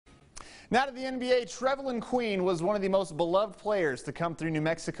Now to the NBA, Trevelin Queen was one of the most beloved players to come through New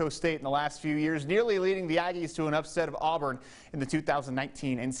Mexico State in the last few years, nearly leading the Aggies to an upset of Auburn in the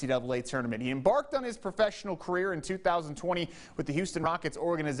 2019 NCAA tournament. He embarked on his professional career in 2020 with the Houston Rockets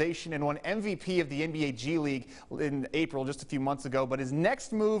organization and won MVP of the NBA G League in April just a few months ago, but his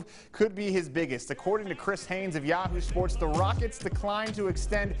next move could be his biggest. According to Chris Haynes of Yahoo Sports, the Rockets declined to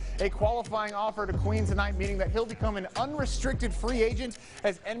extend a qualifying offer to Queen tonight, meaning that he'll become an unrestricted free agent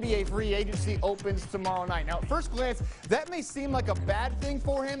as NBA free agency opens tomorrow night. Now, at first glance, that may seem like a bad thing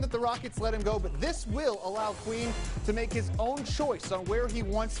for him that the Rockets let him go, but this will allow Queen to make his own choice on where he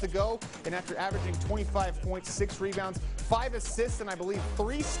wants to go. And after averaging 25 points, 6 rebounds, 5 assists, and I believe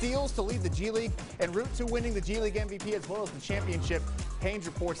 3 steals to lead the G League en route to winning the G League MVP as well as the championship, Haynes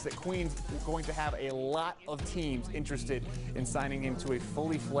reports that Queen's going to have a lot of teams interested in signing him to a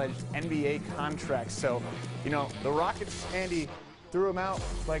fully fledged NBA contract. So, you know, the Rockets, Andy, threw him out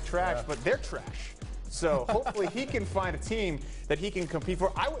like trash, but they're trash. So hopefully he can find a team that he can compete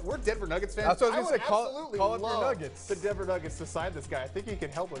for. We're Denver Nuggets fans. That's what I was I going to say. absolutely Call up your love Nuggets. the Denver Nuggets to sign this guy. I think he can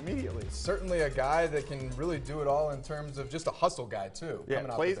help immediately. Certainly a guy that can really do it all in terms of just a hustle guy, too. Yeah,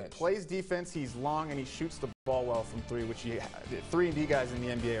 coming off the bench. plays defense. He's long and he shoots the ball well from 3, which 3-and-D guys in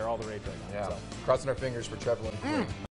the NBA are all the rage right now. Yeah, So. crossing our fingers for Trevelin.